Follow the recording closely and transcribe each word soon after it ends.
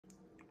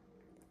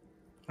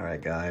All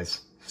right,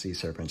 guys,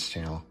 C-Serpents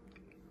channel.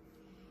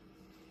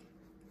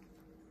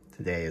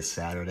 Today is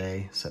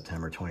Saturday,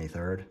 September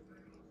 23rd.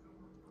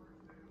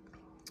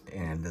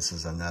 And this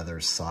is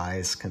another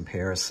size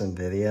comparison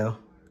video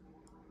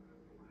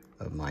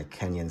of my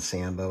Kenyan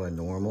Sambo and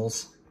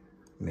normals,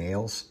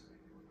 males.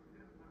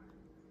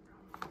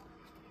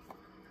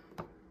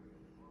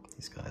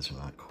 These guys are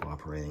not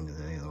cooperating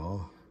today at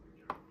all.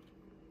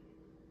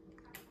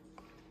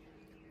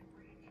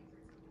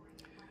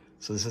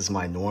 So this is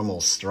my normal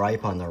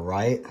stripe on the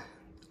right,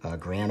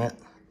 granite.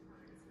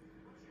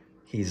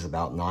 He's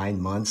about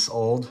 9 months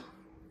old.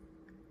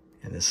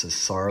 And this is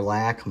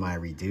Sarlacc, my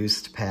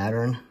reduced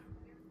pattern,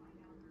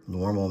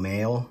 normal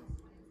male.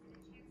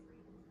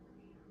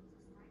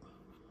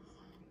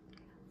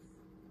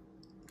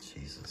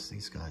 Jesus,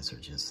 these guys are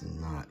just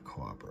not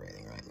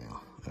cooperating right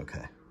now.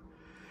 Okay.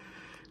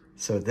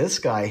 So this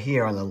guy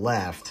here on the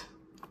left,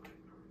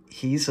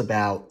 he's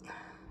about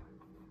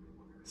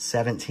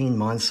 17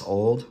 months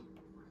old.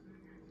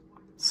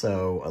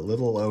 So a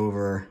little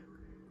over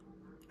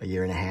a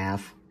year and a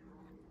half.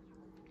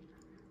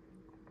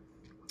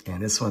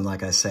 And this one,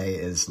 like I say,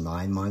 is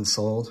 9 months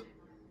old.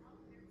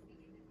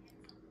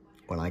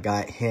 When I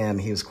got him,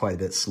 he was quite a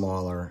bit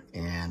smaller,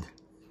 and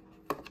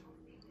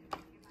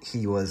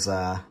he was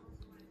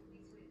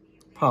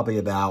probably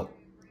about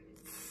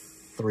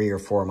 3 or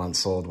 4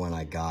 months old when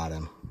I got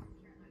him.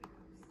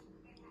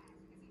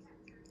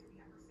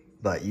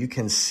 But you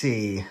can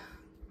see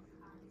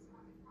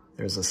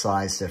there's a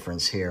size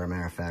difference here. As a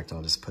matter of fact,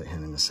 I'll just put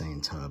him in the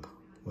same tub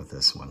with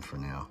this one for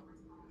now.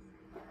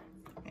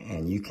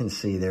 And you can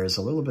see there's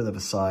a little bit of a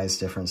size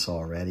difference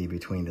already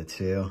between the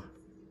two.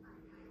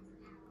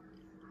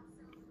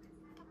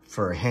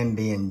 For him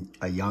being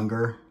a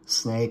younger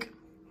snake,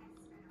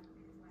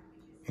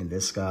 and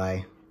this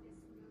guy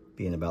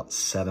being about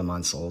 7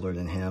 months older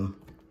than him.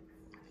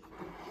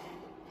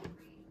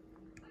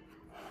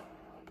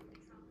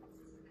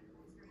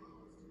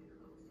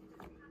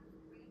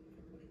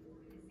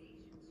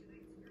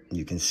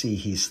 You can see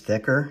he's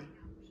thicker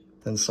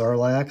than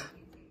Sarlacc.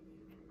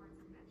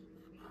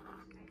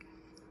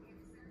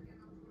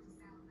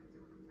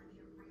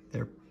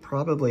 They're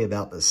probably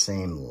about the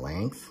same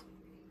length,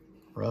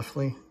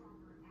 roughly.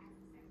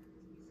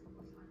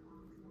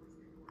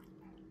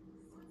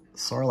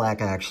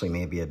 Sarlacc actually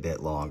may be a bit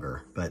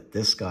longer, but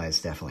this guy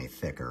is definitely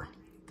thicker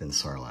than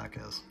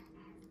Sarlacc is.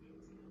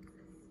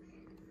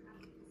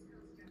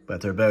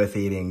 But they're both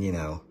eating, you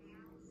know,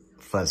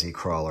 fuzzy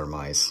crawler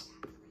mice.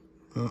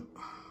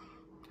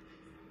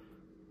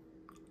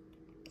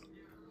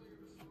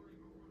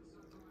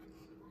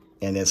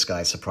 And this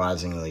guy,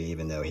 surprisingly,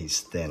 even though he's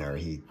thinner,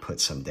 he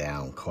puts them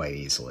down quite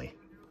easily.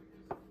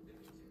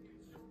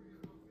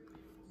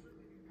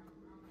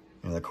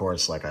 And of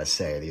course, like I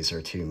say, these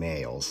are two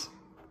males.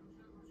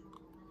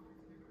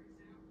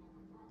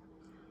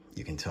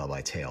 You can tell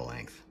by tail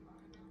length.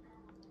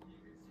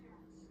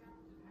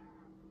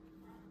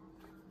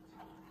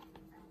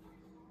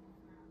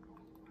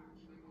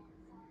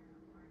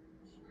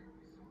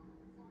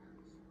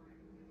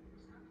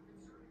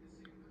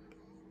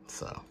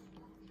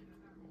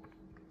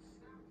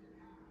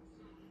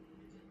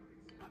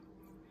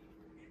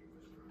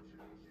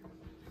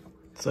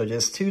 So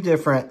just two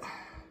different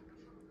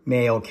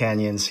male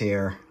Kenyans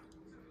here,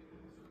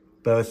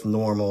 both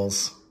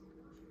normals,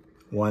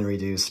 one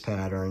reduced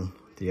pattern,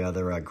 the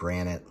other a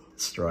granite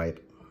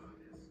stripe.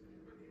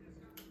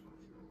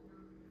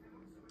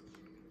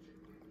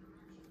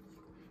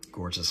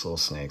 Gorgeous little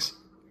snakes.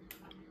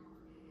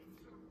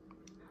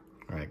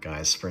 All right,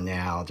 guys, for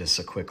now, just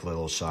a quick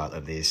little shot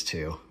of these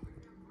two.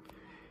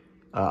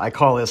 I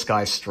call this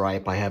guy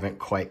Stripe. I haven't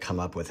quite come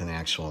up with an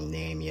actual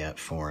name yet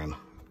for him.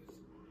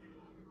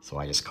 So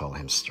I just call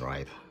him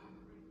Stripe,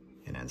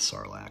 and then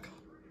Sarlacc.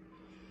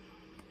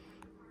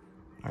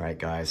 All right,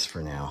 guys,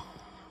 for now.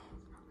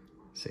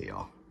 See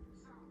y'all.